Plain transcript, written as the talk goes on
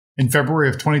In February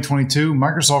of 2022,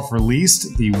 Microsoft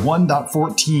released the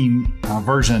 1.14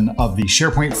 version of the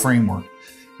SharePoint framework.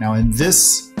 Now, in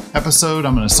this episode,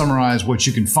 I'm going to summarize what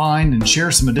you can find and share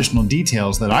some additional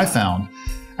details that I found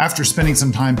after spending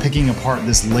some time picking apart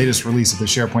this latest release of the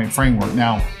SharePoint framework.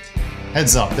 Now,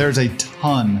 heads up, there's a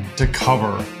ton to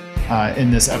cover in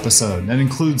this episode. That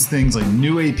includes things like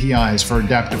new APIs for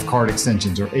adaptive card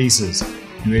extensions, or ACEs,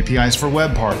 new APIs for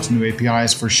web parts, new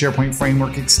APIs for SharePoint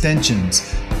framework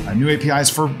extensions, new APIs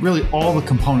for really all the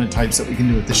component types that we can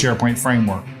do with the SharePoint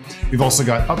framework. We've also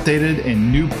got updated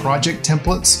and new project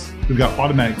templates. We've got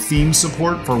automatic theme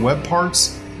support for web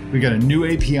parts. We've got a new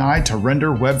API to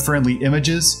render web-friendly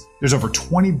images. There's over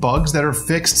 20 bugs that are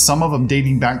fixed, some of them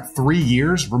dating back 3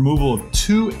 years, removal of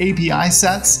 2 API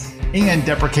sets, and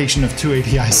deprecation of 2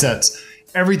 API sets.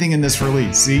 Everything in this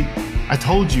release. See, I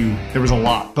told you there was a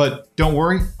lot, but don't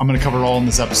worry, I'm going to cover it all in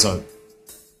this episode.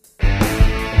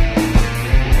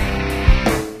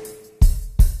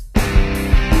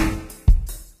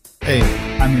 Hey,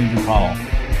 I'm Andrew Powell.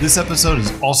 This episode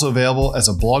is also available as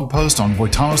a blog post on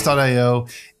voitanos.io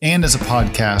and as a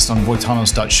podcast on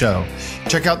voitanos.show.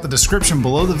 Check out the description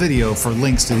below the video for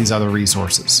links to these other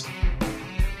resources.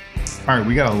 All right,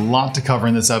 we got a lot to cover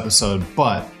in this episode,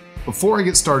 but before I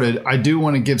get started, I do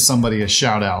want to give somebody a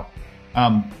shout out.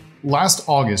 Last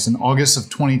August, in August of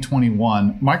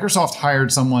 2021, Microsoft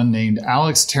hired someone named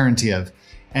Alex Terentiev.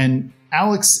 And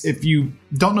Alex, if you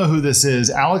don't know who this is,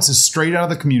 Alex is straight out of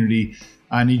the community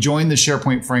and he joined the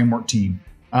SharePoint framework team.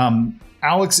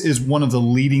 Alex is one of the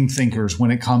leading thinkers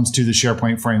when it comes to the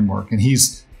SharePoint framework. And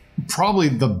he's probably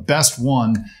the best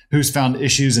one who's found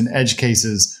issues and edge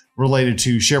cases related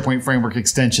to SharePoint framework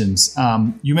extensions.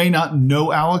 You may not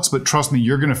know Alex, but trust me,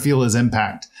 you're going to feel his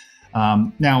impact.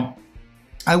 Now,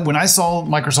 when I saw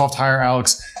Microsoft hire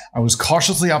Alex, I was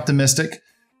cautiously optimistic.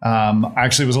 I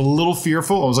actually was a little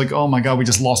fearful. I was like, oh my God, we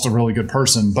just lost a really good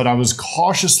person. But I was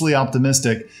cautiously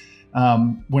optimistic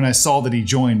when I saw that he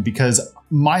joined, because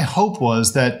my hope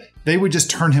was that they would just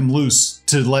turn him loose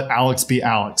to let Alex be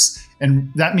Alex.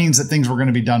 And that means that things were going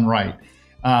to be done right.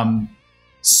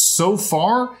 So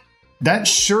far, that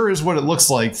sure is what it looks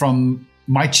like from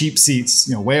my cheap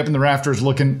seats, way up in the rafters,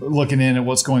 looking in at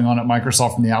what's going on at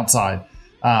Microsoft from the outside.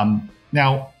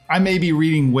 Now, I may be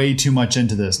reading way too much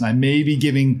into this, and I may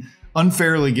be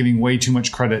unfairly giving way too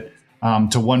much credit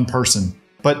to one person.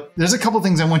 But there's a couple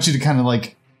things I want you to kind of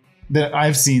that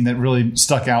I've seen that really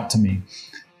stuck out to me.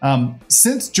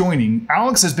 Since joining,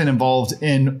 Alex has been involved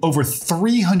in over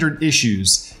 300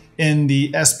 issues in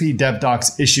the SP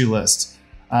DevDocs issue list.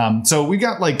 So we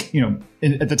got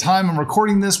at the time I'm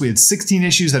recording this, we had 16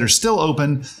 issues that are still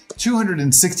open,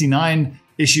 269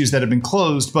 issues that have been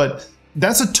closed, but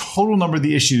that's a total number of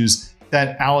the issues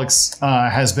that Alex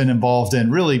has been involved in,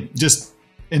 really just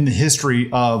in the history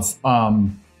of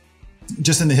working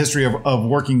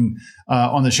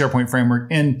on the SharePoint framework,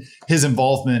 and his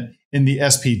involvement in the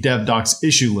SP DevDocs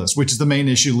issue list, which is the main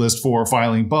issue list for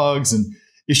filing bugs and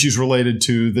issues related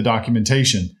to the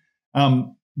documentation.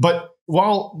 But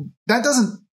while that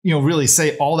doesn't really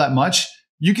say all that much,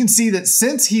 you can see that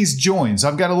since he's joined, so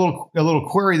I've got a little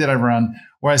query that I've run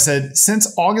where I said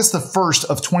since August the 1st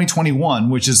of 2021,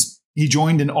 which is he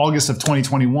joined in August of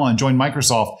 2021, joined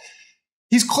Microsoft,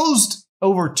 he's closed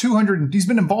over 200. He's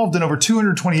been involved in over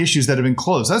 220 issues that have been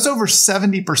closed. That's over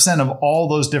 70% of all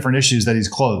those different issues that he's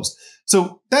closed.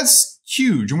 So that's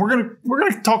huge, and we're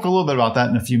gonna talk a little bit about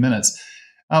that in a few minutes.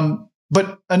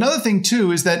 But another thing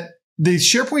too is that the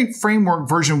SharePoint Framework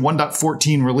version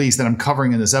 1.14 release that I'm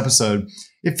covering in this episode,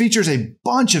 it features a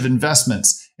bunch of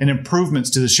investments and improvements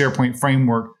to the SharePoint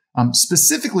framework,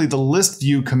 specifically the list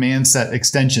view command set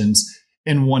extensions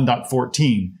in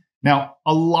 1.14. Now,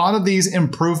 a lot of these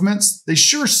improvements, they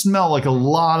sure smell like a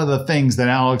lot of the things that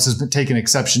Alex has been taking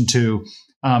exception to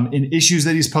in issues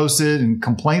that he's posted and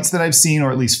complaints that I've seen,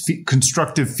 or at least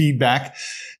constructive feedback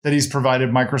that he's provided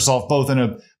Microsoft, both in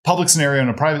a public scenario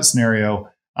and a private scenario,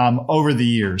 over the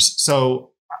years.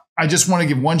 So I just want to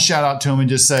give one shout out to him and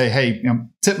just say, hey,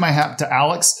 tip my hat to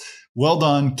Alex. Well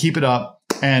done. Keep it up.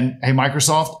 And hey,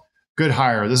 Microsoft, good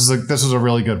hire. This was a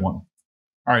really good one. All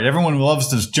right. Everyone loves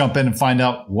to just jump in and find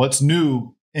out what's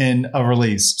new in a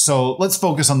release. So let's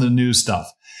focus on the new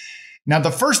stuff. Now,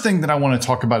 the first thing that I want to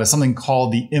talk about is something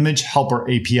called the Image Helper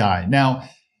API. Now,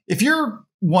 if you're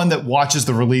one that watches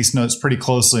the release notes pretty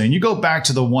closely and you go back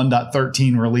to the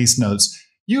 1.13 release notes,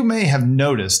 you may have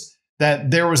noticed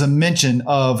that there was a mention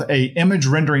of an image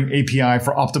rendering API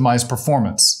for optimized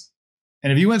performance.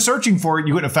 And if you went searching for it,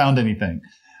 you wouldn't have found anything.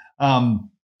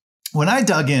 When I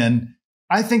dug in,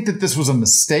 I think that this was a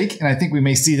mistake, and I think we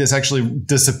may see this actually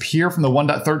disappear from the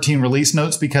 1.13 release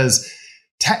notes, because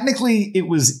technically it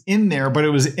was in there, but it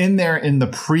was in there in the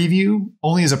preview,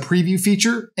 only as a preview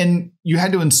feature. And you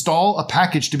had to install a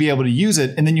package to be able to use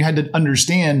it. And then you had to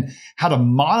understand how to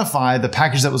modify the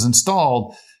package that was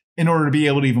installed in order to be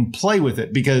able to even play with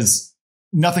it, because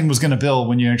nothing was going to build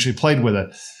when you actually played with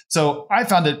it. So I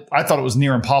thought it was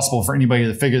near impossible for anybody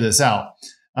to figure this out.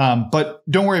 But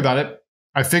don't worry about it.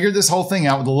 I figured this whole thing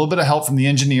out with a little bit of help from the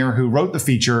engineer who wrote the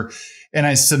feature, and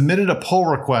I submitted a pull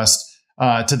request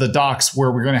to the docs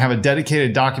where we're going to have a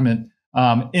dedicated document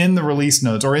in the release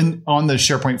notes or on the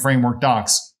SharePoint framework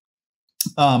docs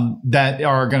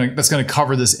that's going to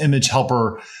cover this image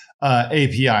helper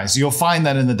API. So you'll find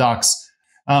that in the docs.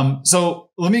 So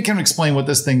let me kind of explain what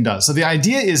this thing does. So the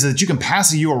idea is that you can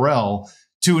pass a URL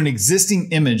to an existing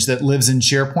image that lives in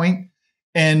SharePoint,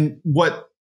 and what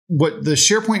the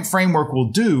SharePoint framework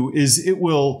will do is it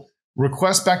will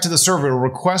request back to the server, it'll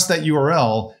request that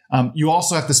URL. You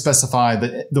also have to specify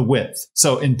the width,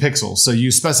 so in pixels. So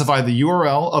you specify the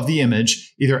URL of the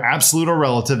image, either absolute or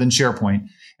relative in SharePoint,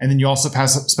 and then you also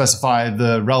specify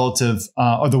the relative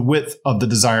or the width of the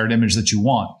desired image that you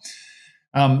want.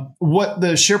 What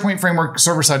the SharePoint Framework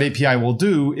server-side API will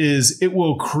do is it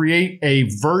will create a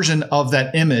version of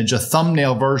that image, a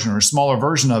thumbnail version or a smaller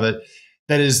version of it,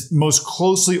 that is most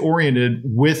closely oriented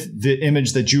with the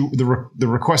image that the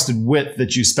requested width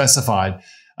that you specified.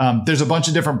 There's a bunch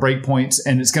of different breakpoints,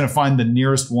 and it's going to find the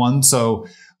nearest one. So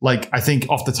like, I think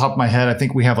off the top of my head, I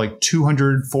think we have like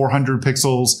 200, 400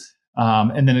 pixels.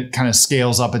 And then it kind of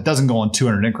scales up. It doesn't go on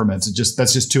 200 increments.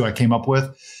 That's just two I came up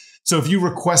with. So if you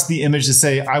request the image to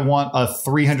say, I want a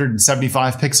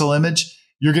 375 pixel image,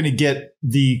 you're going to get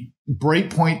the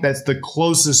breakpoint that's the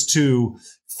closest to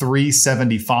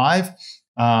 375.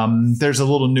 There's a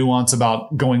little nuance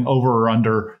about going over or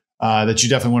under that you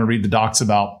definitely want to read the docs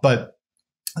about. But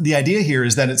the idea here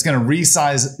is that it's going to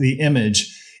resize the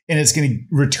image, and it's going to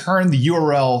return the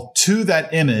URL to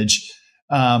that image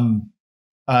of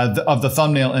the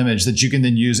thumbnail image that you can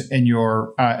then use in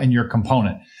your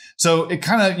component. So it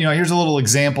kind of, here's a little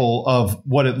example of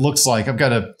what it looks like. I've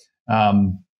got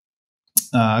an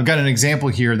example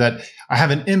here that I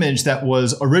have an image that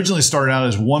was originally started out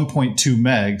as 1.2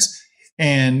 megs,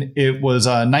 and it was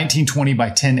 1920 by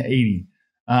 1080.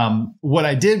 What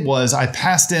I did was I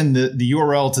passed in the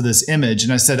URL to this image,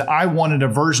 and I said I wanted a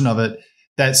version of it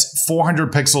that's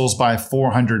 400 pixels by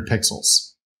 400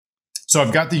 pixels. So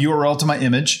I've got the URL to my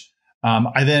image.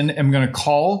 I then am going to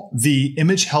call the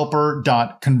image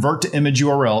helper.convert to image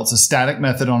URL. It's a static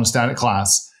method on a static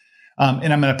class.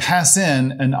 And I'm going to pass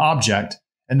in an object,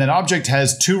 and that object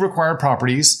has two required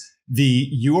properties,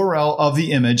 the URL of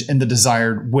the image and the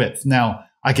desired width. Now,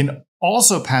 I can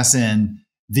also pass in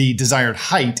the desired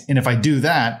height. And if I do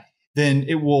that, then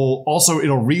it'll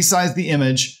resize the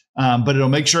image, but it'll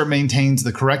make sure it maintains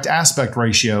the correct aspect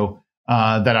ratio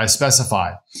that I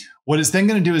specified. What it's then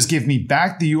going to do is give me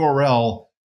back the URL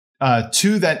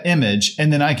to that image,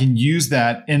 and then I can use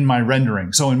that in my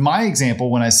rendering. So in my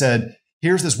example, when I said,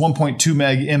 here's this 1.2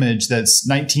 meg image that's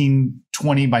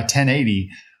 1920 by 1080,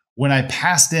 when I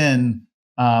passed in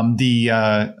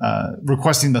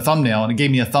requesting the thumbnail, and it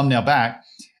gave me a thumbnail back,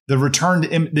 the returned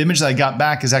the image that I got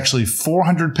back is actually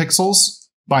 400 pixels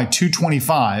by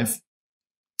 225.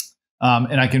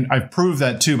 And I've proved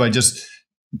that too by just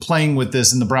playing with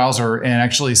this in the browser and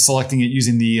actually selecting it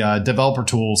using the developer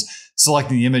tools,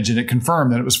 selecting the image, and it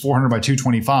confirmed that it was 400 by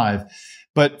 225.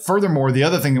 But furthermore, the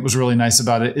other thing that was really nice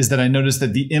about it is that I noticed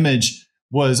that the image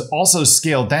was also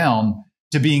scaled down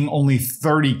to being only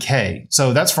 30K.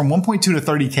 So that's from 1.2 to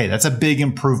 30K. That's a big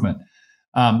improvement.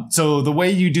 So the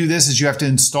way you do this is you have to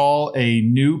install a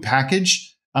new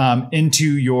package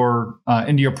into your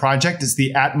project. It's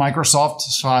the @Microsoft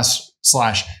 /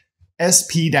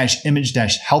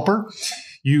 sp-image-helper.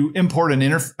 You import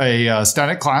a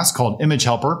static class called image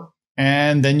helper,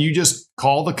 and then you just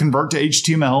call the convert to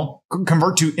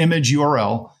image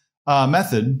URL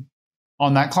method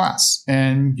on that class,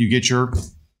 and you get your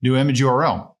new image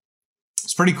URL.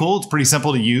 It's pretty cool. It's pretty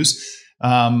simple to use.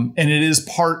 And it is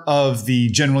part of the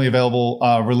generally available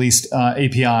released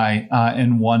API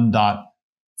in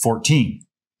 1.14.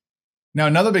 Now,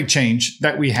 another big change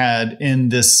that we had in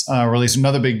this release,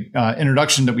 another big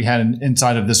introduction that we had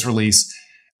inside of this release,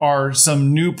 are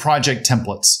some new project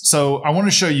templates. So I want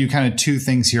to show you kind of two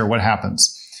things here, what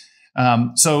happens.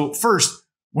 So first,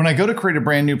 when I go to create a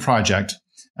brand new project,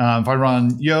 if I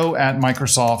run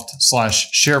yo@Microsoft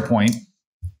 /SharePoint,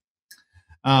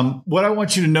 what I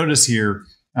want you to notice here,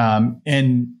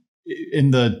 in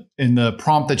the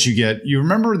prompt that you get, you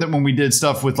remember that when we did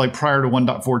stuff with like prior to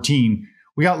 1.14,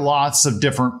 we got lots of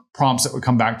different prompts that would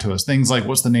come back to us. Things like,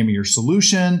 what's the name of your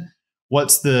solution?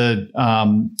 What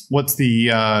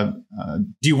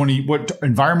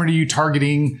environment are you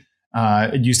targeting?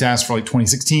 It used to ask for like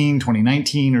 2016,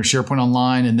 2019, or SharePoint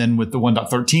Online. And then with the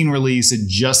 1.13 release, it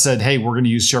just said, hey, we're going to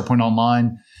use SharePoint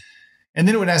Online. And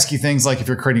then it would ask you things like if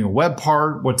you're creating a web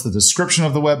part, what's the description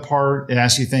of the web part? It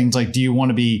asks you things like, do you want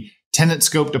to be tenant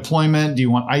scope deployment? Do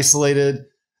you want isolated?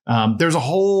 There's a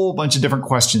whole bunch of different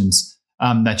questions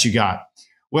that you got.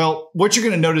 Well, what you're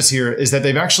going to notice here is that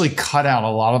they've actually cut out a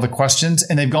lot of the questions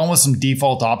and they've gone with some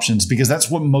default options because that's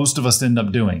what most of us end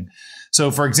up doing. So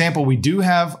for example, we do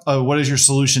have what is your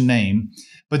solution name,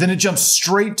 but then it jumps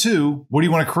straight to what do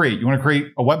you want to create? You want to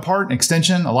create a web part, an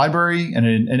extension, a library, and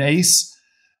an ACE.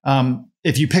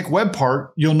 If you pick web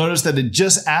part, you'll notice that it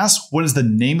just asks what is the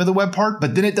name of the web part,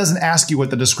 but then it doesn't ask you what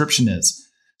the description is.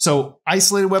 So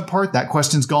isolated web part, that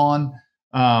question's gone.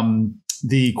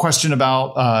 The question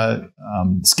about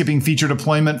skipping feature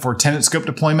deployment for tenant scope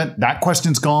deployment, that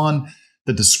question's gone.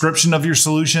 The description of your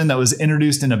solution that was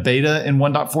introduced in a beta in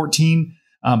 1.14,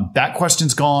 that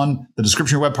question's gone. The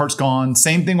description of your web part's gone.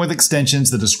 Same thing with extensions.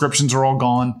 The descriptions are all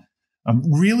gone.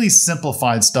 Really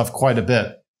simplified stuff quite a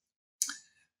bit.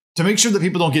 To make sure that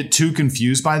people don't get too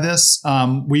confused by this,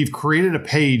 we've created a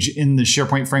page in the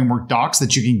SharePoint Framework docs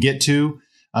that you can get to.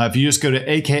 If you just go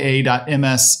to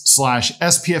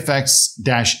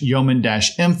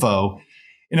aka.ms/SPFx-yeoman-info,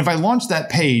 and if I launch that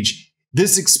page,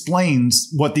 this explains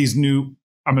what these new,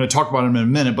 I'm going to talk about them in a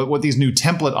minute, but what these new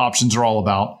template options are all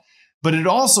about. But it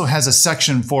also has a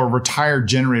section for retired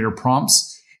generator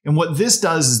prompts. And what this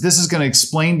does is this is going to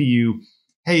explain to you,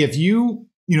 hey, if you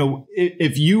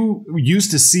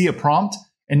used to see a prompt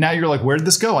and now you're like, where did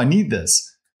this go? I need this.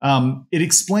 It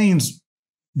explains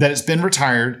that it's been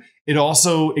retired. It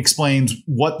also explains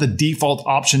what the default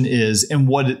option is and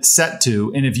what it's set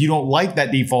to. And if you don't like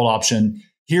that default option,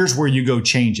 here's where you go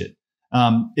change it.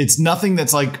 It's nothing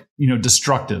that's like,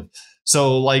 destructive.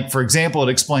 So like, for example,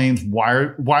 it explains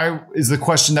why is the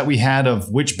question that we had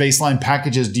of which baseline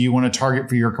packages do you want to target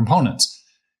for your components?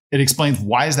 It explains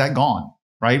why is that gone,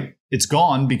 right? It's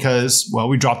gone because, well,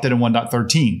 we dropped it in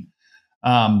 1.13.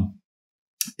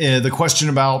 The question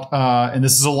about, and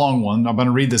this is a long one, I'm going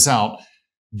to read this out.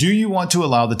 Do you want to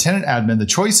allow the tenant admin the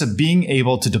choice of being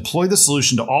able to deploy the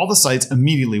solution to all the sites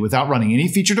immediately without running any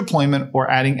feature deployment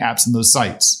or adding apps in those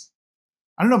sites?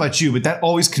 I don't know about you, but that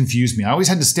always confused me. I always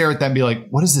had to stare at that and be like,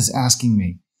 what is this asking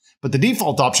me? But the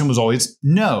default option was always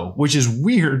no, which is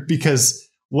weird because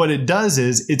what it does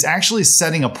is it's actually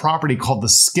setting a property called the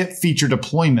skip feature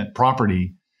deployment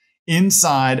property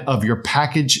inside of your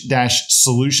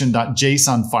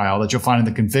package-solution.json file that you'll find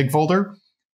in the config folder.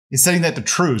 It's setting that to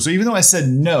true. So even though I said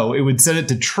no, it would set it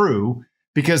to true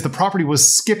because the property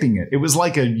was skipping it. It was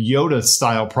like a Yoda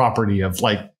style property of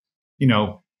like,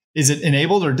 is it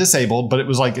enabled or disabled? But it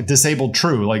was like disabled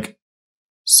true. Like,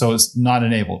 so it's not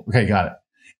enabled. Okay, got it.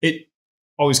 It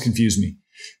always confused me.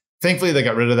 Thankfully, they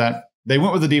got rid of that. They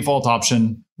went with the default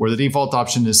option where the default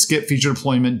option is skip feature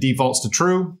deployment defaults to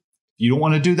true. If you don't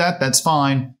want to do that, that's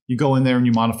fine. You go in there and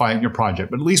you modify it in your project.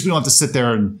 But at least we don't have to sit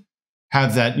there and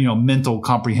have that, mental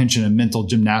comprehension and mental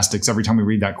gymnastics every time we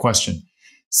read that question.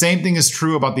 Same thing is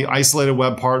true about the isolated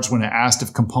web parts when it asked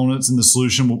if components in the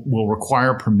solution will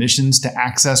require permissions to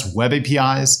access web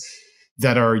APIs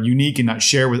that are unique and not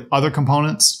share with other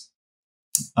components.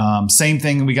 Same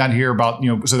thing we got here about,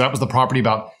 so that was the property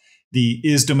about the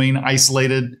is domain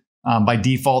isolated. By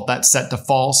default, that's set to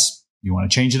false. You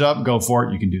want to change it up, go for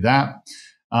it. You can do that.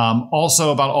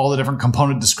 Also about all the different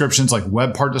component descriptions like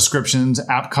web part descriptions,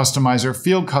 app customizer,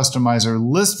 field customizer,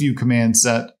 list view command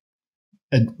set,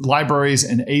 libraries,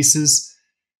 and ACEs.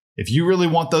 If you really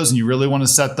want those and you really want to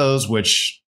set those,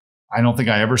 which I don't think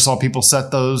I ever saw people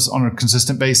set those on a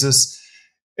consistent basis,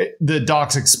 the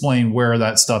docs explain where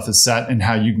that stuff is set and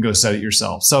how you can go set it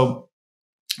yourself. So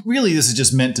really, this is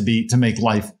just meant to make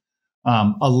life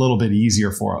a little bit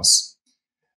easier for us.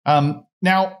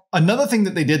 Now, another thing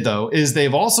that they did, though, is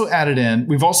they've also added in,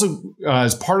 we've also,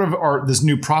 as part of this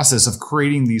new process of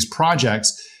creating these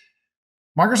projects,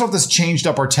 Microsoft has changed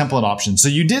up our template options. So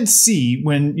you did see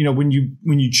when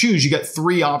you choose, you got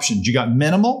three options. You got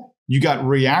minimal, you got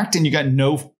React, and you got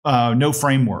no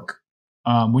framework.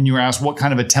 When you were asked what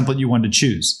kind of a template you wanted to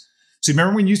choose. So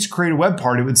remember when you used to create a web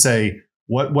part, it would say,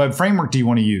 what web framework do you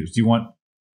want to use? Do you want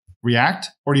React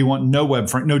or do you want no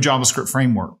JavaScript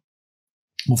framework?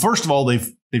 Well, first of all,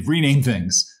 they've renamed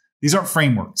things. These aren't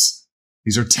frameworks.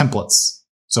 These are templates.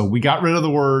 So we got rid of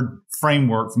the word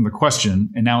framework from the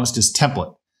question, and now it's just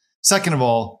template. Second of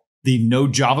all, the no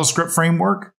JavaScript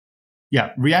framework.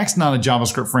 Yeah, React's not a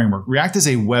JavaScript framework. React is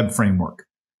a web framework.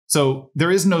 So there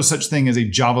is no such thing as a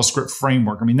JavaScript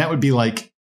framework. I mean, that would be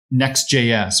like,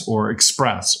 Next.js or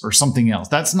Express or something else.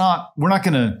 We're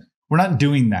not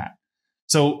doing that.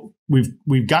 So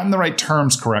we've gotten the right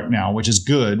terms correct now, which is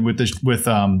good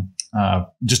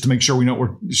just to make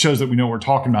sure shows that we know what we're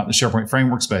talking about in the SharePoint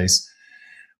framework space.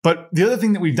 But the other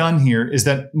thing that we've done here is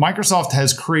that Microsoft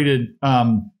has created,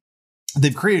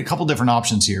 they've created a couple different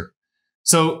options here.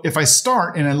 So if I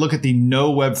start and I look at the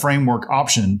No Web Framework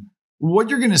option, what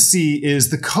you're going to see is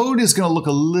the code is going to look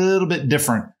a little bit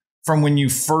different from when you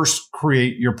first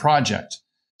create your project.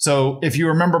 So if you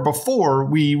remember before,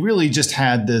 we really just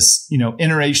had this,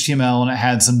 inner HTML, and it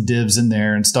had some divs in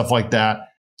there and stuff like that.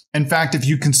 In fact, if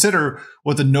you consider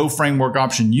what the No Framework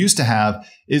option used to have,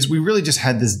 is we really just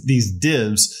had these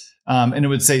divs, and it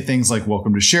would say things like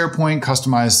 "Welcome to SharePoint,"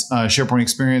 "Customize SharePoint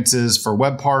experiences for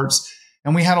web parts,"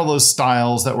 and we had all those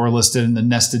styles that were listed in the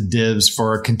nested divs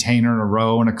for a container, and a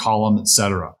row, and a column,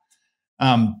 etc.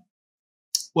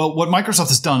 Well, what Microsoft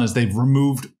has done is they've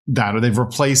removed that, or they've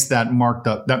replaced that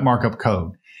markup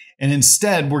code, and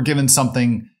instead we're given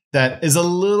something that is a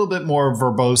little bit more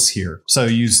verbose here. So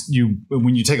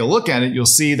when you take a look at it, you'll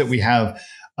see that we have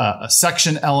a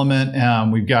section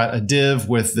element. We've got a div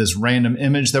with this random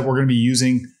image that we're going to be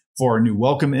using for a new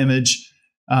welcome image.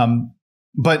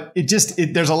 But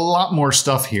there's a lot more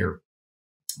stuff here.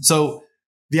 So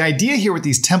the idea here with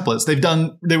these templates,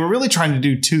 they were really trying to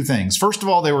do two things. First of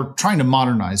all, they were trying to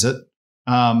modernize it.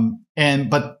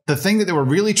 But the thing that they were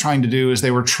really trying to do is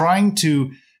they were trying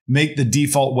to make the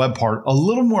default web part a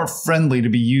little more friendly to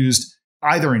be used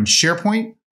either in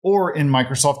SharePoint or in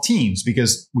Microsoft Teams,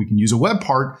 because we can use a web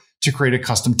part to create a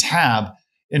custom tab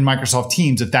in Microsoft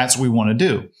Teams if that's what we want to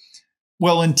do.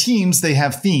 Well, in Teams, they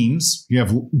have themes. You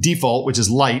have default, which is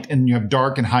light, and you have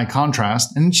dark and high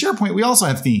contrast. And in SharePoint, we also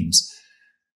have themes.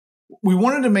 We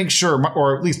wanted to make sure,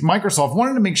 or at least Microsoft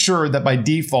wanted to make sure, that by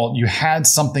default, you had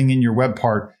something in your web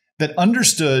part that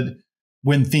understood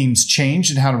when themes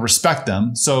changed and how to respect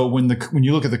them. So when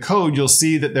you look at the code, you'll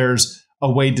see that there's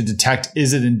a way to detect,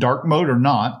 is it in dark mode or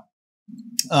not?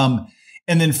 And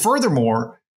then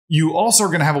furthermore, you also are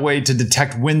going to have a way to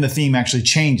detect when the theme actually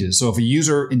changes. So if a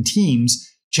user in Teams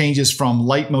changes from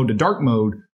light mode to dark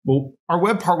mode, well, our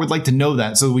web part would like to know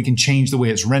that so that we can change the way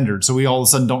it's rendered. So we all of a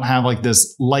sudden don't have like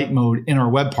this light mode in our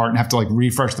web part and have to like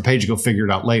refresh the page and go figure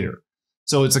it out later.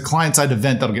 So it's a client-side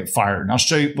event that'll get fired. And I'll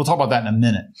show you, we'll talk about that in a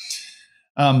minute.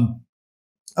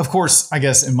 Of course, I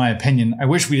guess in my opinion, I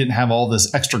wish we didn't have all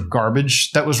this extra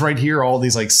garbage that was right here, all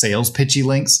these like sales pitchy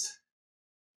links.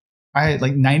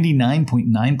 Like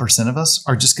 99.9% of us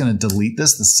are just going to delete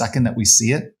this the second that we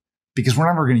see it, because we're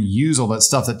never going to use all that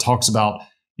stuff that talks about,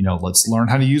 let's learn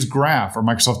how to use Graph or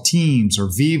Microsoft Teams or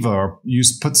Viva, or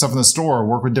put stuff in the store or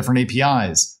work with different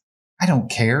APIs. I don't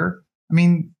care. I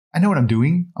mean, I know what I'm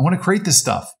doing. I want to create this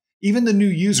stuff. Even the new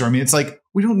user. I mean, it's like,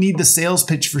 we don't need the sales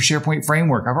pitch for SharePoint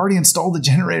Framework. I've already installed the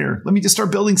generator. Let me just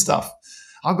start building stuff.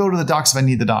 I'll go to the docs if I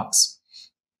need the docs.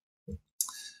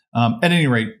 At any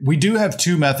rate, we do have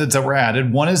two methods that were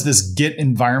added. One is this get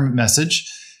environment message.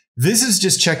 This is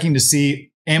just checking to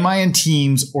see, am I in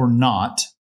Teams or not?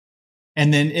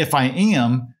 And then if I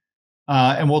am,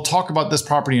 and we'll talk about this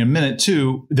property in a minute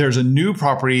too, there's a new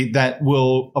property a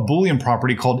Boolean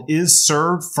property called is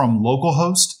served from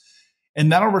localhost.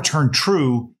 And that'll return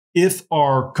true if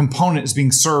our component is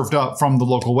being served up from the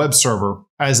local web server,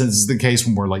 as is the case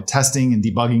when we're like testing and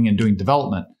debugging and doing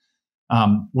development.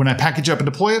 When I package up and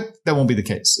deploy it, that won't be the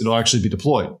case. It'll actually be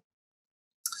deployed.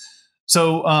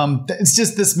 So it's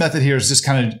just this method here is just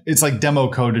it's like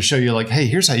demo code to show you like, hey,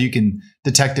 here's how you can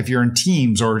detect if you're in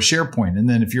Teams or SharePoint. And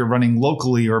then if you're running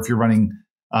locally or if you're running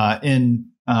in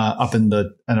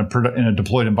a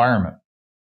deployed environment.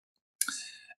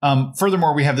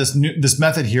 Furthermore, we have this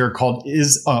method here called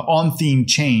is on theme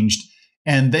changed,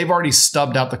 and they've already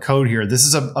stubbed out the code here. This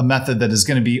is a method that is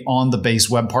going to be on the base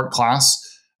web part class.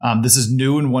 This is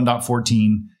new in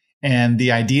 1.14, and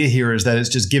the idea here is that it's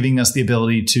just giving us the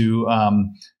ability to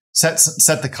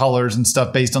set the colors and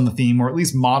stuff based on the theme, or at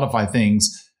least modify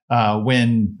things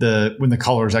when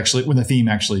the theme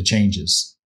actually changes.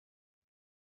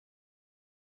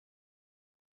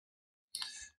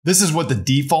 This is what the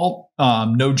default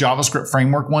no JavaScript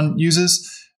framework one uses.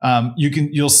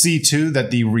 You'll see too that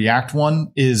the React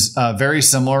one is very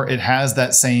similar. It has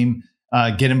that same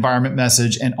get environment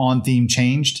message and on theme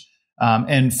changed.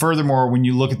 And furthermore, when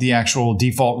you look at the actual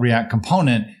default React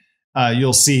component,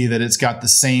 you'll see that it's got the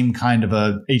same kind of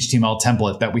a HTML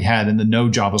template that we had in the no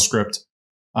JavaScript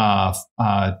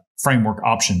framework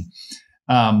option.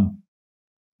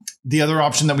 The other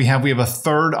option that we have a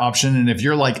third option. And if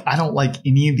you're like, I don't like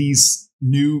any of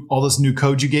all this new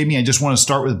code you gave me, I just want to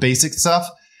start with basic stuff.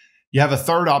 You have a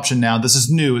third option now. This is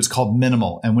new. It's called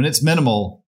minimal. And when it's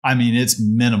minimal, I mean, it's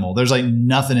minimal. There's like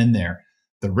nothing in there.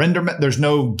 The render, there's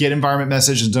no get environment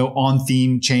message. There's no on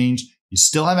theme change. You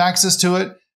still have access to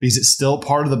it because it's still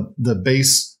part of the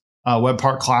base web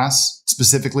part class,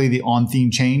 specifically the on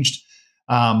theme changed.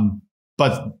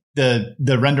 But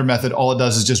the render method, all it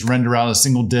does is just render out a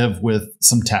single div with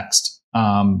some text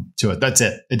to it. That's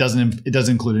it. It doesn't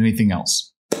include anything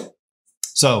else.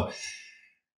 So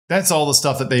that's all the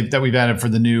stuff that we've added for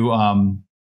the new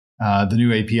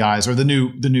APIs or the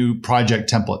new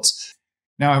project templates.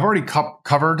 Now, I've already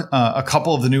covered a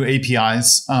couple of the new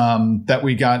APIs that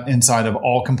we got inside of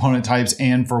all component types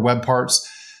and for web parts.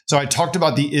 So I talked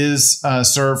about the is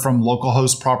serve from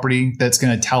localhost property that's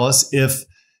going to tell us if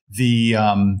the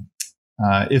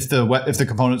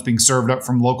component's being served up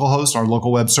from localhost, our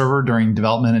local web server, during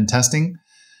development and testing.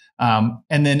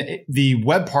 And then the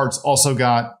web parts also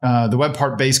got the web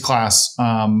part base class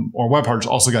or web parts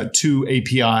also got two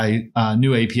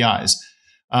new APIs.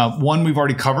 One we've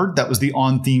already covered. That was the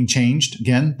on theme changed.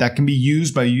 Again, that can be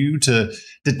used by you to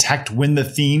detect when the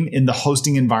theme in the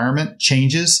hosting environment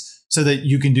changes so that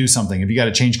you can do something. If you got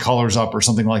to change colors up or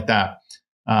something like that,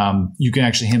 you can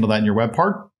actually handle that in your web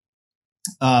part.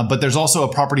 But there's also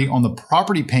a property on the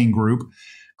property pane group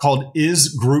called is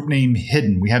group name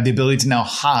hidden. We have the ability to now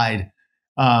hide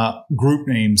group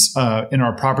names in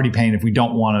our property pane if we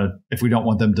don't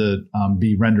want them to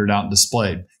be rendered out and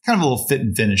displayed. Kind of a little fit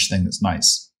and finish thing that's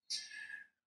nice.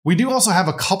 We do also have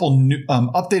a couple new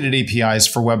updated APIs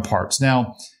for web parts.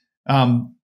 Now,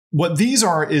 what these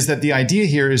are is that the idea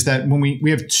here is that when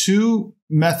we have two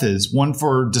methods, one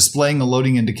for displaying a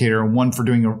loading indicator and one for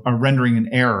doing a rendering an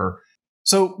error.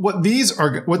 So what these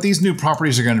new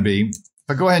properties are going to be, if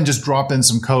I go ahead and just drop in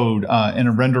some code in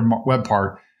a render web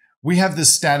part, we have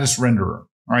this status renderer. All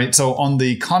right. So on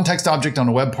the context object on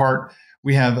a web part,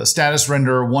 we have a status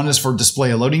renderer. One is for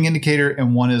display a loading indicator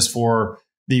and one is for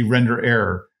the render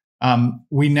error.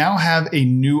 We now have a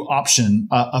new option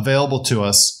available to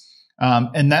us.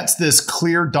 And that's this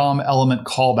clear DOM element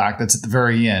callback that's at the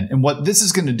very end. And what this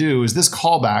is going to do is this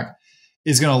callback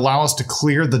is going to allow us to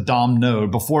clear the DOM node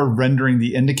before rendering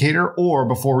the indicator or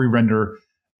before we render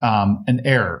an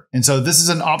error. And so this is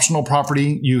an optional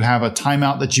property. You have a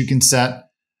timeout that you can set.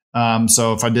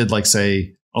 So if I did like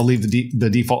say, I'll leave the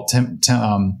default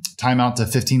timeout to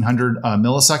 1500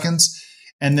 milliseconds.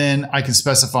 And then I can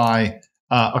specify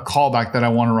a callback that I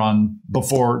want to run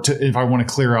if I want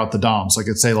to clear out the DOM. So I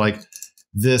could say like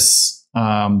this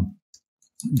DOM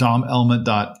element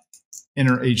dot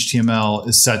inner HTML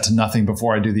is set to nothing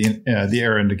before I do the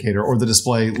error indicator or the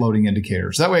display loading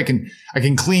indicator. So that way I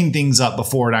can clean things up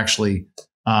before it actually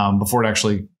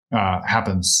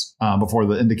happens, before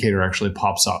the indicator actually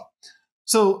pops up.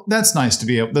 So that's nice to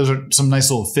be able. Those are some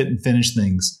nice little fit and finish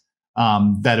things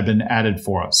that have been added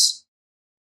for us.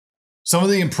 Some of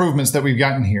the improvements that we've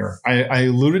gotten here, I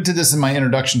alluded to this in my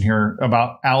introduction here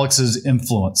about Alex's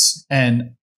influence,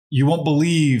 and you won't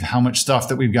believe how much stuff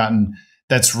that we've gotten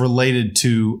that's related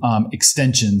to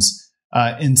extensions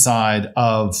inside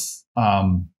of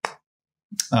the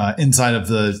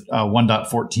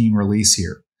 1.14 release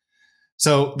here.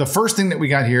 So the first thing that we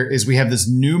got here is we have this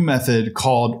new method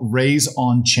called raise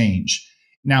on change.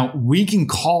 Now we can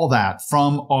call that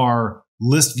from our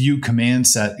list view command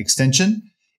set extension.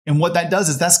 And what that does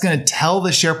is that's going to tell the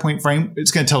SharePoint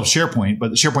it's going to tell SharePoint, but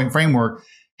the SharePoint framework,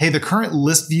 hey, the current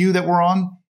list view that we're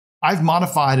on, I've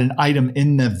modified an item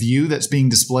in the view that's being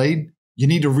displayed. You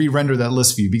need to re-render that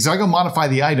list view because if I go modify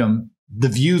the item, the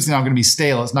view is now going to be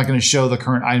stale. It's not going to show the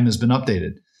current item has been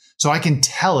updated. So I can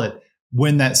tell it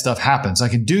when that stuff happens. I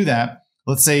can do that.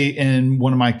 Let's say in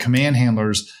one of my command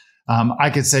handlers, I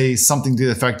could say something to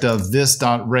the effect of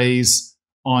this.raise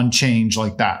on change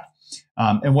like that.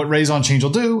 And what raise on change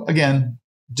will do, again,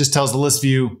 just tells the list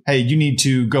view, hey, you need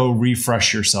to go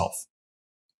refresh yourself.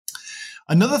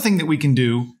 Another thing that we can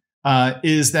do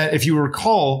is that if you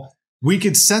recall, we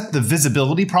could set the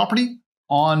visibility property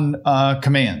on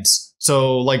commands.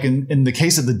 So like in the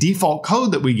case of the default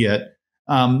code that we get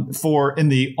in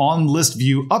the on list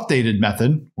view updated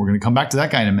method, we're going to come back to that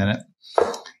guy in a minute.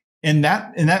 In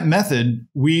that method,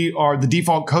 the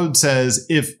default code says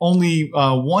if only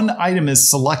one item is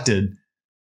selected,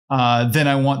 then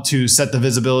I want to set the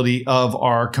visibility of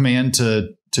our command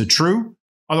to true.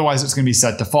 Otherwise, it's going to be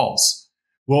set to false.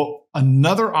 Well,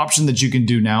 another option that you can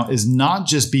do now is not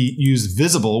just use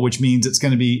visible, which means it's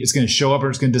going to show up or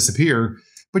it's going to disappear,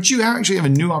 but you actually have a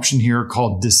new option here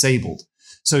called disabled.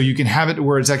 So you can have it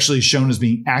where it's actually shown as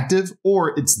being active,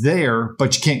 or it's there,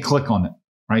 but you can't click on it,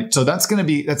 right? So that's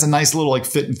a nice little like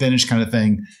fit and finish kind of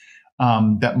thing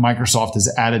that Microsoft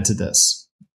has added to this.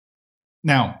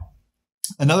 Now,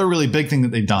 another really big thing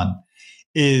that they've done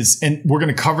is, and we're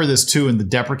going to cover this too in the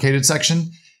deprecated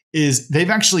section, is they've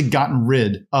actually gotten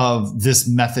rid of this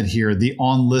method here, the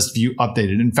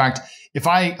onListViewUpdated. In fact, if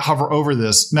I hover over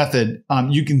this method,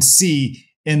 you can see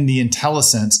in the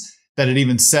IntelliSense that it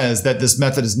even says that this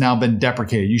method has now been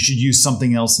deprecated. You should use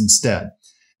something else instead.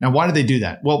 Now, why did they do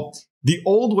that? Well, the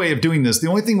old way of doing this, the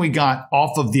only thing we got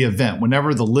off of the event,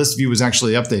 whenever the list view was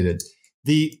actually updated,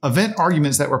 the event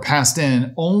arguments that were passed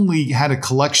in only had a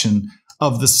collection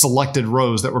of the selected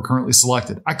rows that were currently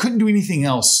selected. I couldn't do anything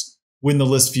else when the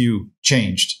list view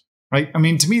changed, right? I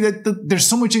mean, to me, there's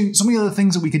so many other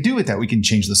things that we could do with that. We can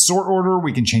change the sort order.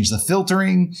 We can change the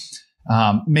filtering.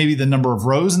 Maybe the number of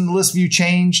rows in the list view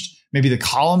changed. Maybe the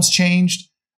columns changed.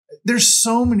 There's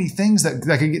so many things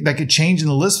that could change in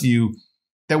the list view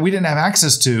that we didn't have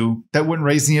access to that wouldn't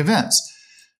raise the events.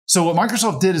 So what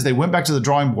Microsoft did is they went back to the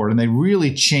drawing board and they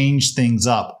really changed things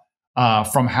up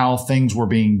from how things were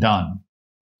being done.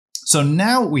 So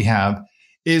now what we have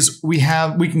is we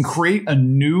can create a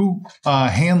new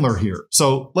handler here.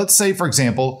 So let's say, for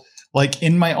example, like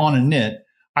in my onInit,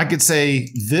 I could say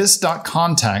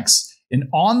this.context, and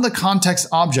on the context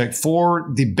object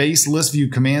for the base list view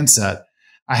command set,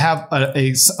 I have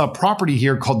a property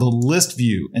here called the list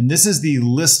view, and this is the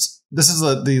list. This is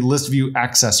the list view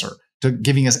accessor,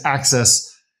 giving us access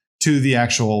to the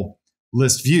actual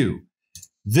list view.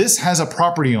 This has a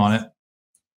property on it.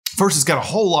 First, it's got a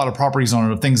whole lot of properties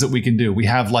on it of things that we can do. We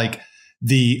have like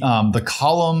the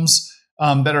columns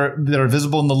that are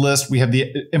visible in the list. We have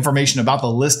the information about the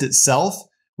list itself.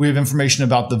 We have information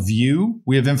about the view.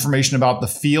 We have information about the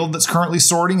field that's currently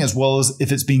sorting, as well as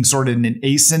if it's being sorted in an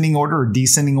ascending order or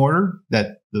descending order.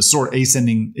 That the sort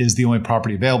ascending is the only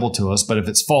property available to us, but if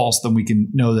it's false, then we can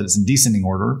know that it's in descending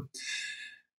order.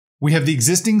 We have the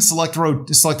existing selected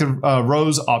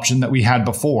rows option that we had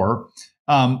before.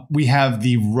 We have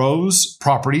the rows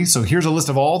property. So here's a list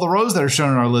of all the rows that are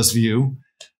shown in our list view.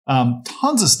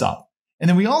 Tons of stuff. And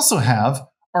then we also have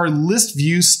our list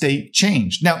view state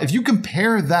change. Now, if you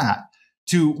compare that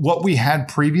to what we had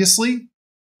previously,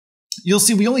 you'll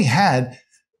see we only had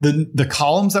the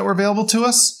columns that were available to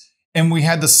us, and we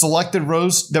had the selected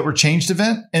rows that were changed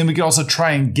event, and we could also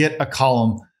try and get a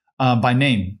column by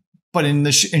name. But in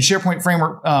SharePoint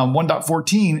Framework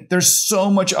 1.14, there's so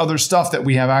much other stuff that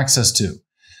we have access to.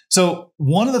 So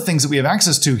one of the things that we have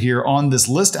access to here on this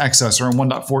list accessor in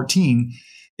 1.14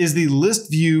 is the list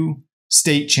view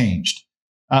state changed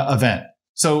event.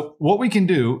 So what we can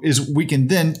do is we can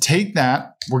then take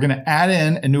that, we're going to add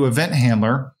in a new event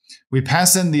handler. We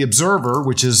pass in the observer,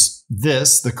 which is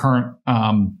this, the current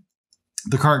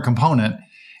component.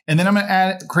 And then I'm going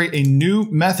to create a new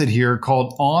method here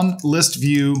called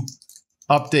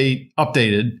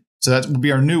onListViewUpdated. So that would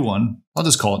be our new one. I'll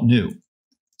just call it new.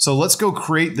 So let's go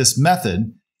create this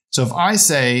method. So if I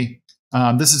say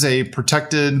this is a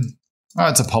protected,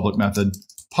 it's a public method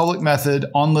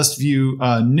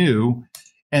onListView new,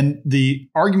 and the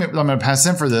argument that I'm going to pass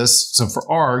in for this. So for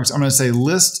args, I'm going to say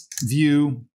list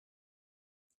view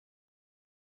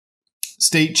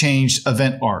state changed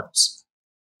event args.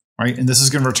 Right? And this is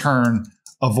going to return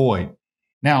a void.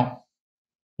 Now,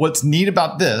 what's neat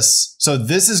about this, so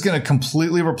this is going to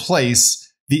completely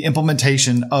replace the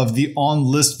implementation of the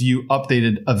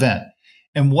onListViewUpdated event.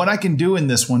 And what I can do in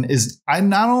this one is I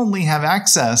not only have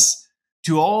access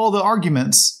to all the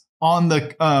arguments on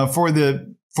the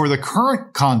for the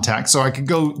current context, so I could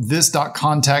go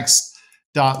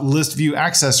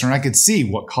this.context.listViewAccessor, and I could see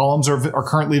what columns are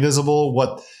currently visible,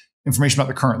 what information about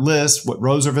the current list, what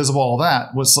rows are visible, all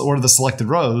that, what are the selected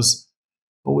rows.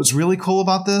 But what's really cool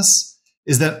about this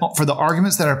is that for the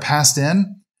arguments that are passed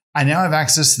in, I now have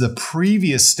access to the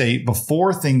previous state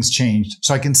before things changed.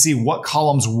 So I can see what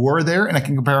columns were there and I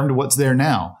can compare them to what's there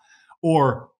now.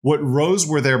 Or what rows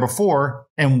were there before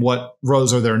and what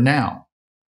rows are there now.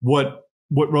 What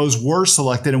rows were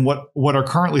selected and what are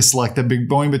currently selected,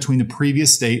 going between the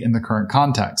previous state and the current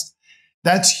context.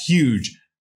 That's huge.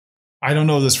 I don't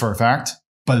know this for a fact,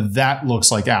 but that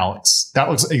looks like Alex. That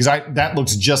looks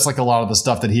just like a lot of the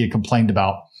stuff that he had complained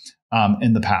about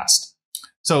in the past.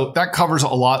 So that covers a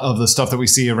lot of the stuff that we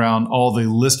see around all the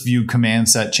list view command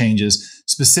set changes,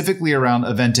 specifically around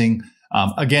eventing.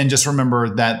 Again, just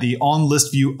remember that the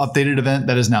onListViewUpdated event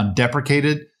that is now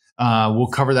deprecated.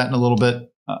 We'll cover that in a little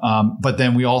bit. But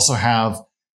then we also have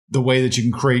the way that you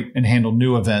can create and handle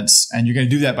new events. And you're going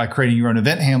to do that by creating your own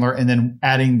event handler and then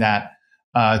adding that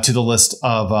to the list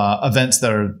of events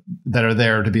that are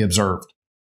there to be observed.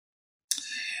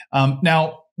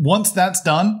 Now, once that's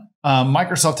done,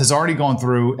 Microsoft has already gone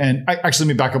through and actually,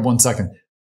 let me back up 1 second.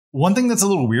 One thing that's a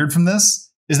little weird from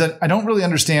this is that I don't really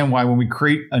understand why when we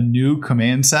create a new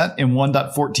command set in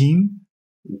 1.14,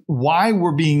 why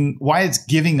it's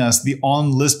giving us the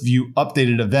on list view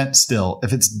updated event still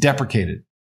if it's deprecated.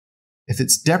 If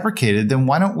it's deprecated, then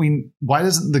why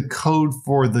doesn't the code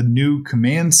for the new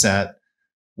command set,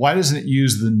 why doesn't it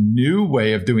use the new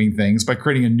way of doing things by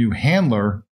creating a new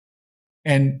handler,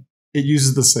 and it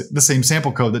uses the same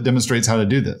sample code that demonstrates how to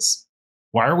do this?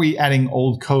 Why are we adding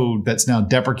old code that's now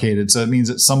deprecated? So it means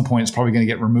at some point it's probably going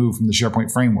to get removed from the SharePoint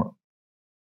framework.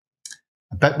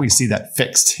 I bet we see that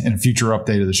fixed in a future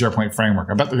update of the SharePoint framework.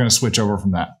 I bet they're going to switch over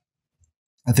from that.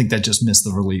 I think that just missed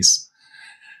the release.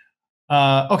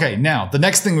 Okay, now the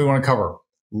next thing we want to cover, a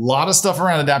lot of stuff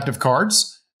around adaptive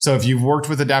cards. So if you've worked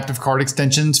with adaptive card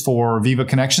extensions for Viva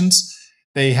connections,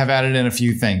 they have added in a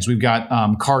few things. We've got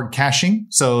card caching,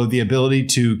 so the ability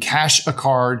to cache a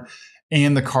card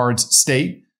and the card's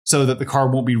state so that the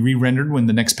card won't be re-rendered when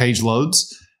the next page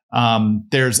loads.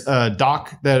 There's a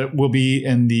doc that will be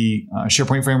in the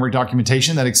SharePoint Framework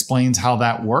documentation that explains how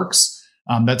that works.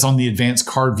 That's on the advanced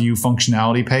card view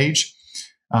functionality page.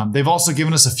 They've also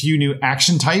given us a few new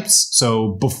action types.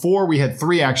 So before we had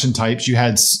 3 action types, you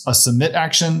had a submit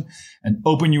action, an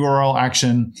open URL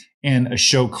action, and a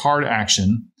show card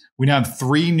action. We now have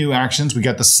 3 new actions. We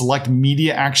got the select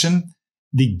media action,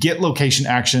 the get location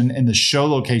action, and the show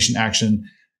location action.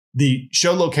 The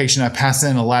show location, I pass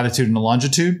in a latitude and a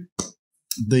longitude.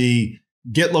 The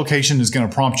get location is going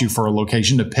to prompt you for a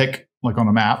location to pick, like on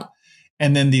a map.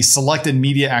 And then the selected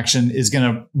media action is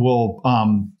will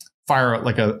fire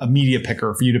like a media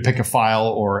picker for you to pick a file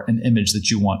or an image that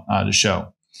you want to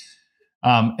show.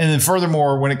 And then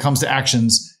furthermore, when it comes to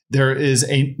actions, there is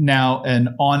now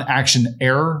an on action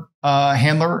error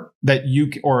handler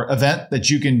or event that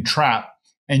you can trap,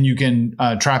 and you can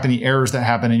trap any errors that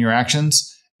happen in your actions.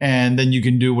 And then you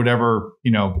can do whatever,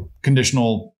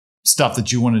 conditional stuff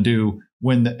that you want to do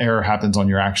when the error happens on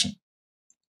your action.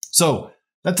 So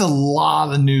that's a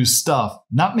lot of new stuff.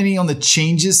 Not many on the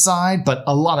changes side, but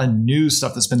a lot of new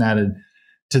stuff that's been added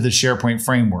to the SharePoint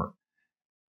framework.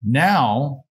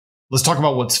 Now, let's talk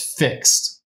about what's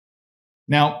fixed.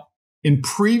 Now, in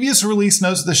previous release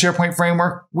notes of the SharePoint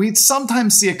framework, we'd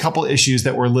sometimes see a couple issues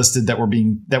that were listed that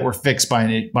were fixed by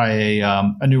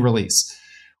a new release.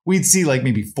 We'd see like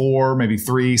maybe 4, maybe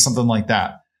 3, something like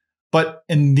that. But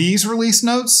in these release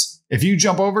notes, if you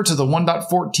jump over to the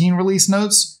 1.14 release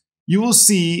notes, you will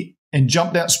see, and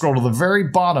scroll to the very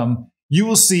bottom, you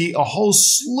will see a whole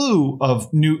slew of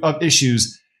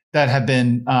issues that have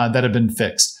been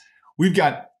fixed. We've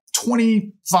got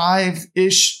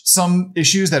 25-ish some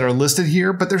issues that are listed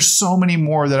here, but there's so many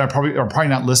more that are probably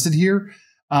not listed here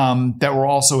that were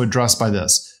also addressed by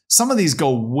this. Some of these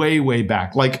go way, way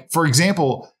back. Like, for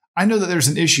example, I know that there's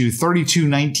an issue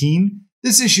 3219.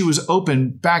 This issue was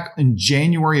opened back in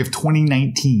January of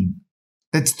 2019.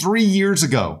 That's 3 years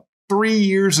ago. 3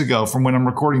 years ago from when I'm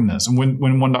recording this and when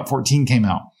 1.14 came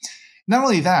out. Not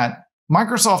only that,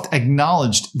 Microsoft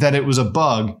acknowledged that it was a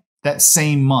bug that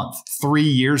same month, 3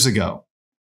 years ago,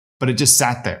 but it just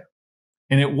sat there.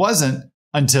 And it wasn't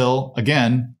until,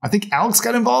 again, I think Alex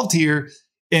got involved here.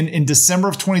 In December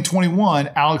of 2021,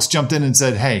 Alex jumped in and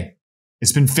said, hey,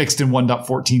 it's been fixed in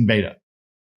 1.14 beta.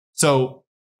 So,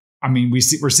 I mean,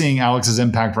 we're seeing Alex's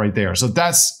impact right there. So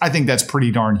I think that's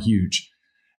pretty darn huge.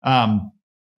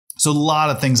 So a lot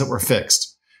of things that were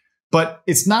fixed. But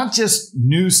it's not just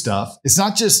new stuff. It's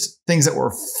not just things that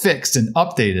were fixed and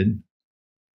updated.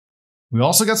 We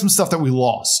also got some stuff that we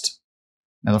lost.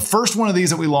 Now, the first one of these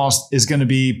that we lost is going to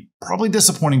be probably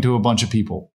disappointing to a bunch of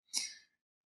people.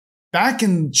 Back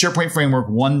in SharePoint Framework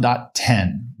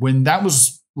 1.10, when that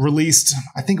was released,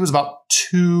 I think it was about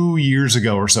 2 years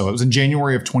ago or so. It was in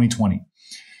January of 2020.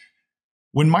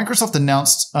 When Microsoft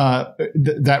announced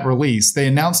that release, they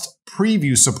announced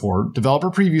preview support, developer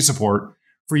preview support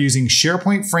for using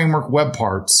SharePoint Framework web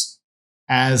parts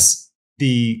as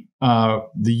the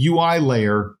UI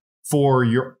layer for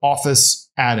your Office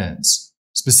add-ins.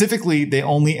 Specifically, they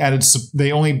only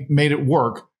made it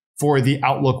work for the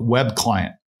Outlook web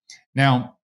client.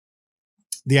 Now,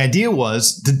 the idea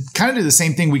was to kind of do the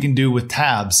same thing we can do with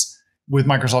tabs with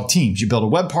Microsoft Teams. You build a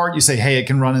web part, you say, hey, it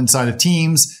can run inside of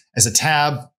Teams as a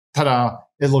tab. Ta-da!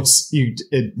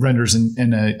 It renders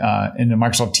in a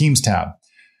Microsoft Teams tab.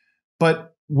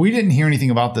 But we didn't hear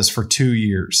anything about this for 2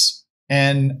 years.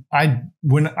 And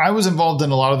when I was involved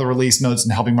in a lot of the release notes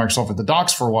and helping Microsoft with the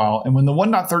docs for a while, and when the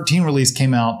 1.13 release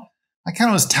came out, I kind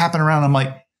of was tapping around. I'm like,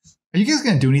 are you guys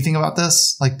going to do anything about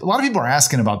this? Like, a lot of people are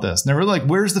asking about this. And they're really like,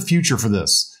 where's the future for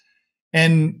this?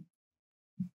 And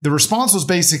the response was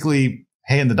basically,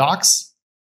 hey, in the docs,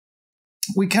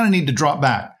 we kind of need to drop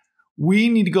back. we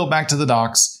need to go back to the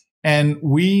docs and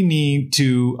we need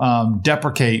to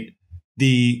deprecate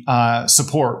the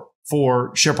support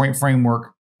for SharePoint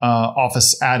Framework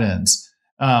Office add-ins.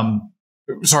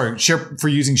 For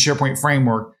using SharePoint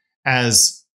Framework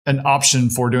as an option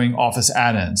for doing Office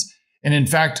add-ins. And in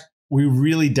fact, we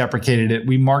really deprecated it.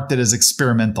 We marked it as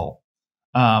experimental,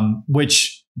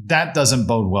 which that doesn't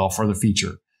bode well for the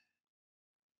feature.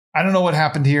 I don't know what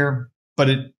happened here, but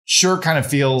it sure kind of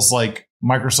feels like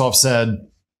Microsoft said,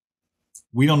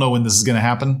 we don't know when this is going to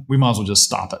happen. We might as well just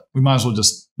stop it. We might as well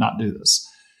just not do this.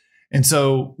 And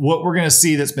so what we're going to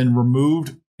see that's been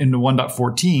removed in the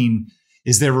 1.14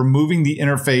 is they're removing the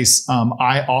interface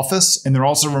iOffice, and they're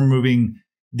also removing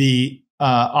the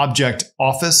object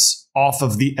Office off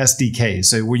of the SDK.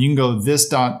 So where you can go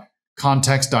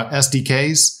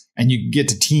this.context.sdks and you can get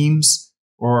to Teams,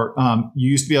 or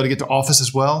you used to be able to get to Office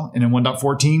as well. And in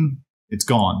 1.14, it's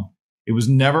gone. It was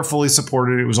never fully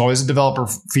supported. It was always a developer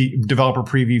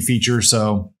preview feature.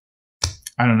 So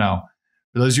I don't know.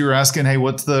 For those of you who are asking, hey,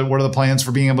 what are the plans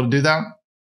for being able to do that?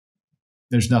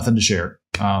 There's nothing to share.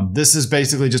 This is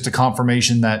basically just a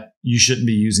confirmation that you shouldn't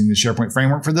be using the SharePoint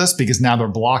framework for this, because now they're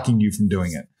blocking you from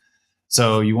doing it.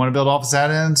 So you want to build Office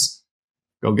add-ins,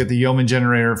 go get the Yeoman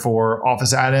generator for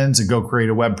Office add-ins and go create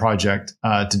a web project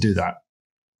to do that.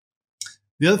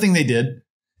 The other thing they did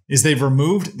is they've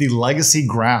removed the legacy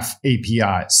graph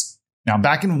APIs. Now,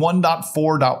 back in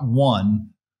 1.4.1,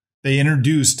 they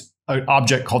introduced an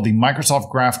object called the Microsoft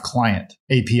Graph Client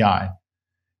API.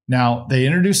 Now, they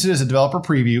introduced it as a developer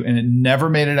preview, and it never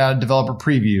made it out of developer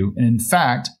preview. And in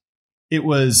fact, it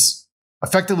was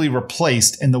effectively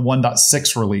replaced in the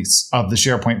 1.6 release of the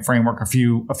SharePoint framework a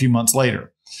few months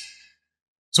later.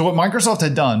 So what Microsoft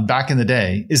had done back in the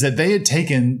day is that they had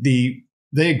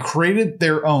created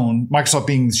their own, Microsoft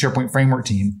being the SharePoint framework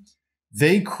team,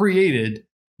 they created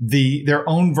their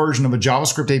own version of a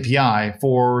JavaScript API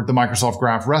for the Microsoft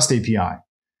Graph REST API.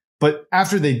 But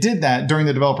after they did that during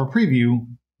the developer preview,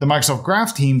 the Microsoft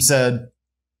Graph team said,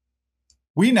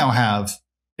 we now have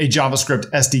a JavaScript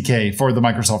SDK for the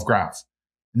Microsoft Graph.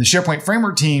 And the SharePoint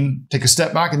framework team take a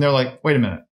step back and they're like, wait a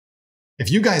minute.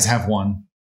 If you guys have one,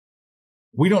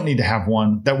 we don't need to have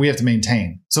one that we have to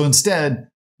maintain. So instead,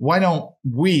 why don't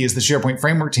we, as the SharePoint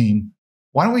framework team,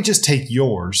 why don't we just take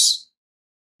yours,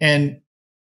 and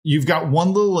you've got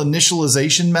one little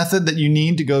initialization method that you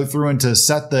need to go through and to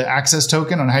set the access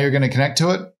token on how you're going to connect to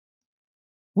it.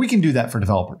 We can do that for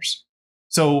developers.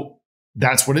 So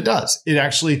that's what it does. It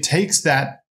actually takes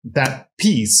that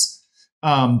piece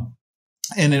and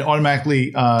it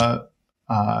automatically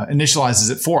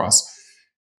initializes it for us.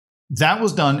 That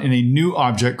was done in a new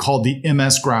object called the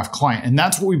MS Graph Client. And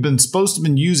that's what we've been supposed to have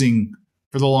been using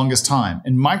for the longest time.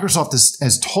 And Microsoft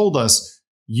has told us,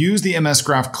 use the MS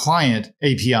Graph Client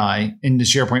API in the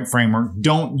SharePoint framework.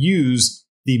 Don't use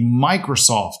the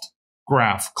Microsoft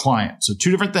Graph Client. So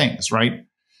two different things, right?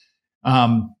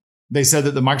 They said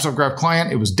that the Microsoft Graph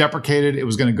Client, it was deprecated. It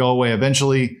was going to go away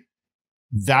eventually.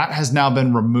 That has now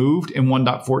been removed in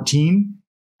 1.14,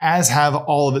 as have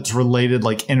all of its related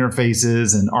like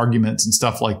interfaces and arguments and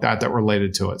stuff like that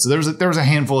related to it. So there was a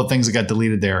handful of things that got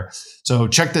deleted there. So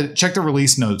check the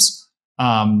release notes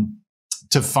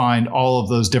to find all of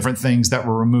those different things that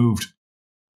were removed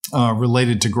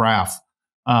related to Graph.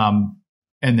 In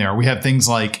there, we have things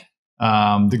like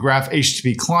the Graph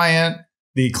HTTP client,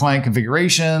 the client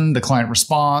configuration, the client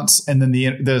response, and then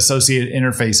the associated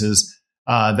interfaces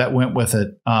that went with it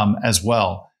as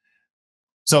well.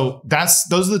 So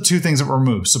those are the two things that were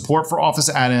removed: support for Office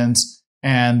add-ins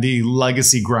and the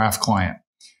legacy Graph client.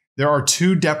 There are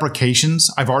two deprecations.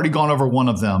 I've already gone over one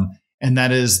of them, and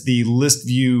that is the list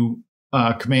view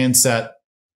command set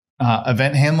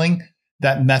event handling.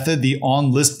 That method, the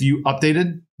on list view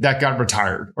updated, that got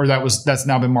retired, or that's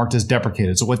now been marked as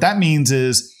deprecated. So what that means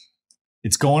is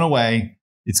it's going away.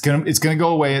 It's gonna go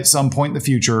away at some point in the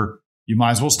future. You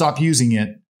might as well stop using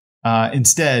it.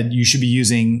 Instead, you should be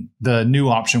using the new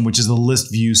option, which is the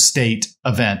list view state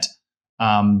event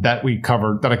that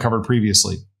I covered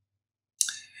previously.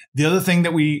 The other thing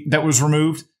that was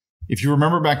removed, if you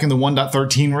remember back in the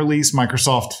 1.13 release,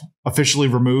 Microsoft officially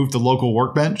removed the local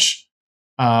workbench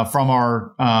from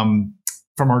our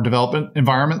development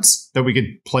environments that we could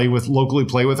locally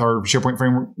play with our SharePoint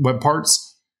framework web parts.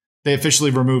 They officially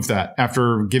removed that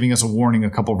after giving us a warning a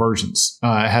couple versions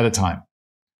ahead of time.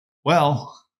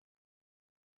 Well,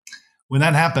 when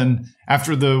that happened,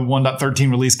 after the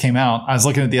 1.13 release came out, I was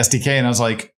looking at the SDK and I was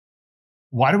like,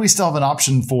 why do we still have an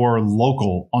option for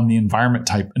local on the environment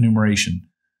type enumeration?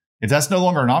 If that's no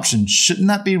longer an option, shouldn't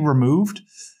that be removed?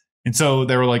 And so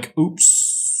they were like,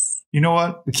 oops, you know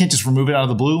what? We can't just remove it out of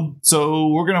the blue. So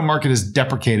we're going to mark it as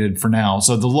deprecated for now.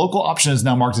 So the local option is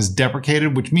now marked as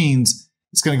deprecated, which means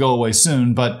it's going to go away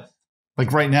soon. But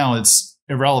like right now, it's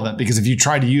irrelevant because if you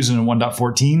try to use it in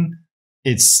 1.14,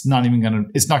 it's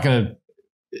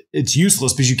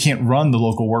useless because you can't run the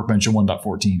local workbench in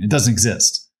 1.14. It doesn't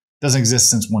exist. It doesn't exist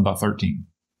since 1.13.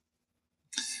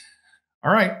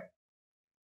 All right.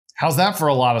 How's that for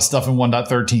a lot of stuff in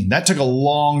 1.13? That took a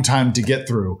long time to get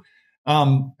through.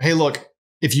 Hey, look,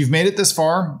 if you've made it this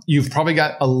far, you've probably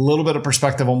got a little bit of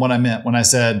perspective on what I meant when I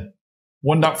said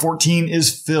 1.14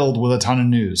 is filled with a ton of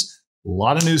news. A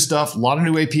lot of new stuff, a lot of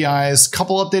new APIs,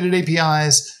 couple updated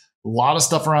APIs, a lot of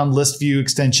stuff around list view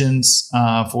extensions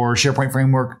for SharePoint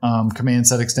Framework command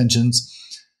set extensions.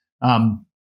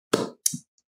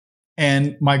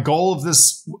 And my goal of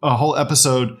this whole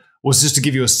episode was just to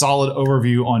give you a solid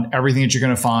overview on everything that you're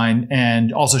going to find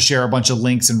and also share a bunch of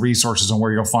links and resources on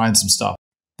where you'll find some stuff.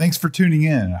 Thanks for tuning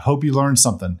in. I hope you learned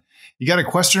something. You got a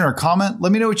question or a comment?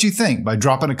 Let me know what you think by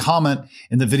dropping a comment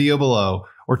in the video below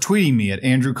or tweeting me at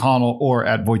Andrew Connell or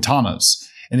at Voitanos.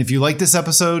 And if you like this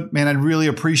episode, man, I'd really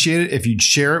appreciate it if you'd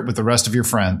share it with the rest of your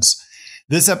friends.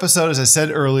 This episode, as I said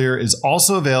earlier, is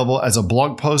also available as a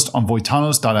blog post on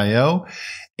voitanos.io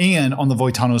and on the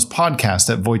Voitanos podcast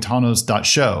at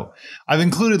voitanos.show. I've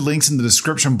included links in the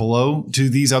description below to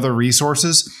these other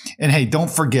resources. And hey, don't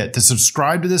forget to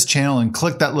subscribe to this channel and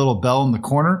click that little bell in the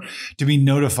corner to be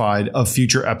notified of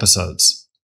future episodes.